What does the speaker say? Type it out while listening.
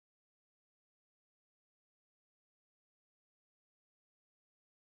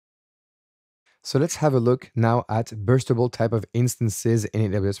So let's have a look now at burstable type of instances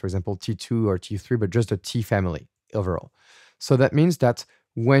in AWS, for example, T2 or T3, but just a T family overall. So that means that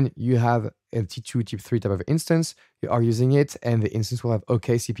when you have a T2, T3 type of instance, you are using it and the instance will have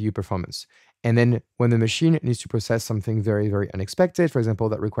okay CPU performance. And then when the machine needs to process something very, very unexpected, for example,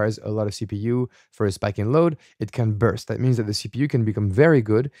 that requires a lot of CPU for a spike in load, it can burst. That means that the CPU can become very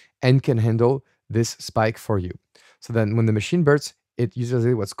good and can handle this spike for you. So then when the machine bursts, it uses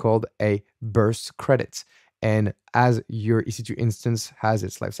what's called a burst credit. And as your EC2 instance has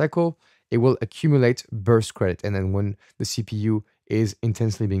its life cycle, it will accumulate burst credit. And then when the CPU is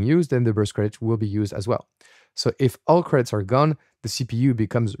intensely being used, then the burst credit will be used as well. So if all credits are gone, the CPU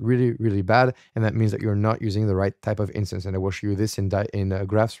becomes really, really bad. And that means that you're not using the right type of instance. And I will show you this in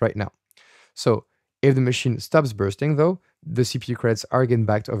graphs right now. So if the machine stops bursting, though, the CPU credits are getting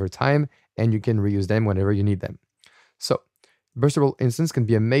backed over time, and you can reuse them whenever you need them. So burstable instance can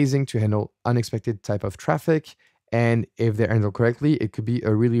be amazing to handle unexpected type of traffic. And if they're handled correctly, it could be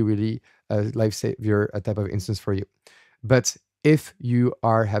a really, really lifesaver type of instance for you. But if you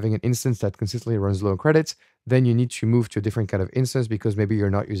are having an instance that consistently runs low on credits, then you need to move to a different kind of instance because maybe you're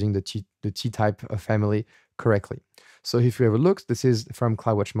not using the T type of family correctly. So if you have a look, this is from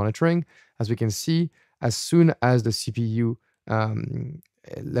CloudWatch monitoring. As we can see, as soon as the CPU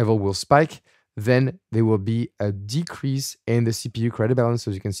level will spike, then there will be a decrease in the CPU credit balance.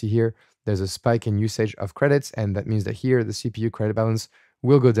 So as you can see here, there's a spike in usage of credits, and that means that here the CPU credit balance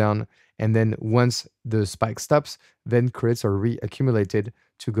will go down. And then once the spike stops, then credits are reaccumulated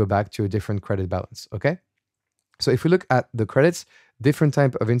to go back to a different credit balance, okay? So if we look at the credits, different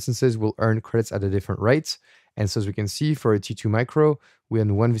type of instances will earn credits at a different rate. And so as we can see, for a T2 micro, we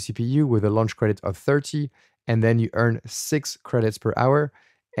earn 1 vCPU with a launch credit of 30, and then you earn 6 credits per hour.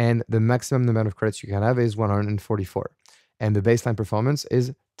 And the maximum amount of credits you can have is 144. And the baseline performance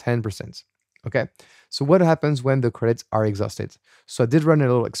is 10%. Okay, so what happens when the credits are exhausted? So I did run a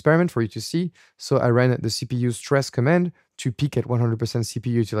little experiment for you to see. So I ran the CPU stress command to peak at 100% CPU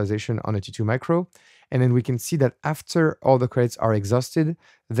utilization on a T2 micro. And then we can see that after all the credits are exhausted,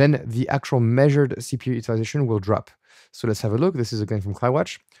 then the actual measured CPU utilization will drop. So let's have a look. This is again from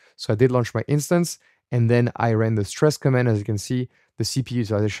CloudWatch. So I did launch my instance, and then I ran the stress command. As you can see, the CPU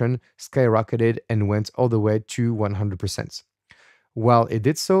utilization skyrocketed and went all the way to 100%. While it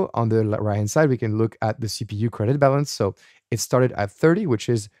did so, on the right-hand side, we can look at the CPU credit balance. So it started at 30, which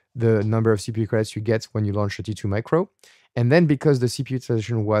is the number of CPU credits you get when you launch a T2 micro. And then because the CPU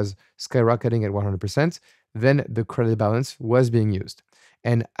utilization was skyrocketing at 100%, then the credit balance was being used.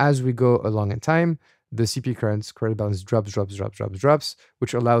 And as we go along in time, the CPU credit balance drops,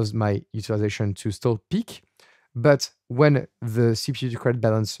 which allows my utilization to still peak. But when the CPU credit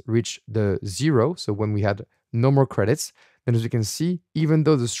balance reached the 0, so when we had no more credits, then as you can see, even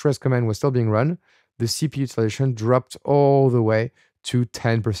though the stress command was still being run, the CPU utilization dropped all the way to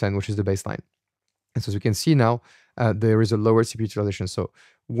 10%, which is the baseline. And so as we can see now, there is a lower CPU utilization. So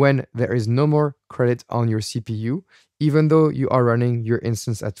when there is no more credit on your CPU, even though you are running your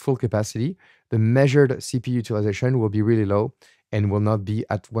instance at full capacity, the measured CPU utilization will be really low and will not be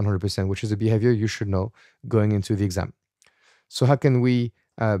at 100%, which is a behavior you should know going into the exam. So how can we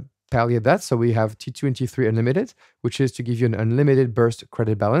palliate that? So we have T2 and T3 unlimited, which is to give you an unlimited burst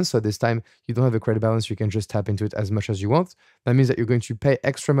credit balance. So this time you don't have a credit balance, you can just tap into it as much as you want. That means that you're going to pay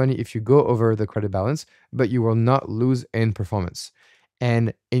extra money if you go over the credit balance, but you will not lose in performance.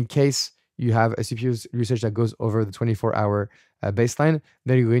 And in case you have a CPU usage that goes over the 24-hour baseline,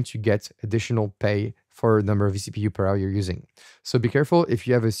 then you're going to get additional pay for the number of vCPU per hour you're using. So be careful if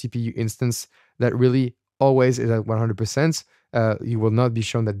you have a CPU instance that really always is at 100%, you will not be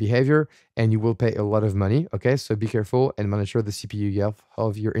shown that behavior and you will pay a lot of money. Okay, so be careful and monitor the CPU health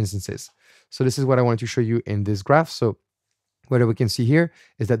of your instances. So this is what I wanted to show you in this graph. So what we can see here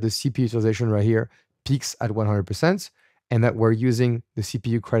is that the CPU utilization right here peaks at 100%, and that we're using the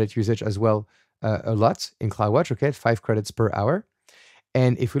CPU credit usage as well a lot in CloudWatch, okay, 5 credits per hour.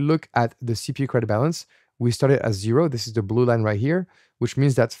 And if we look at the CPU credit balance, we started at 0. This is the blue line right here, which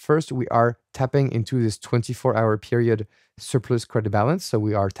means that first we are tapping into this 24-hour period surplus credit balance. So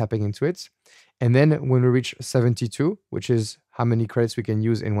we are tapping into it. And then when we reach 72, which is how many credits we can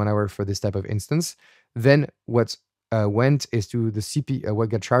use in 1 hour for this type of instance, then what went is to the CPU, what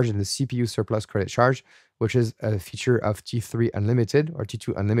got charged in the CPU surplus credit charge, which is a feature of T3 Unlimited or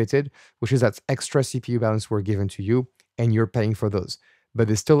T2 Unlimited, which is that extra CPU balance were given to you and you're paying for those. But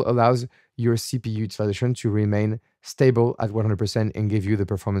it still allows your CPU utilization to remain stable at 100% and give you the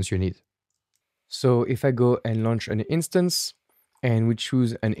performance you need. So if I go and launch an instance and we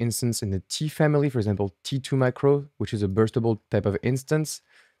choose an instance in the T family, for example, T2 micro, which is a burstable type of instance,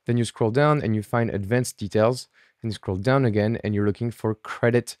 Then you scroll down and you find advanced details, and you scroll down again and you're looking for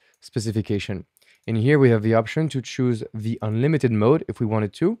credit specification. And here we have the option to choose the unlimited mode if we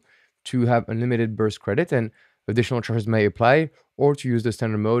wanted to have unlimited burst credit and additional charges may apply, or to use the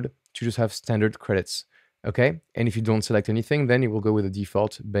standard mode to just have standard credits. Okay, and if you don't select anything, then it will go with the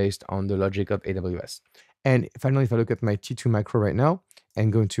default based on the logic of AWS. And finally, if I look at my T2 macro right now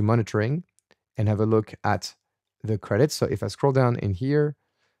and go into monitoring and have a look at the credits. So if I scroll down in here,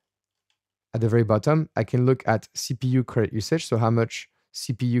 at the very bottom, I can look at CPU credit usage, so how much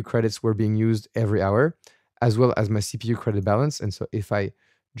CPU credits were being used every hour, as well as my CPU credit balance. And so if I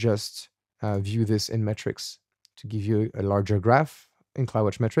just view this in metrics to give you a larger graph in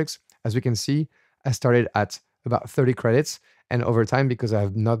CloudWatch metrics, as we can see, I started at about 30 credits. And over time, because I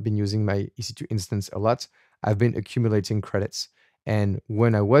have not been using my EC2 instance a lot, I've been accumulating credits. And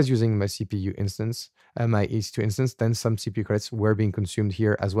when I was using my CPU instance, my EC2 instance, then some CPU credits were being consumed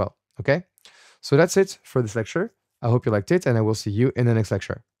here as well. Okay, so that's it for this lecture. I hope you liked it, and I will see you in the next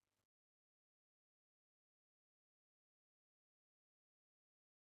lecture.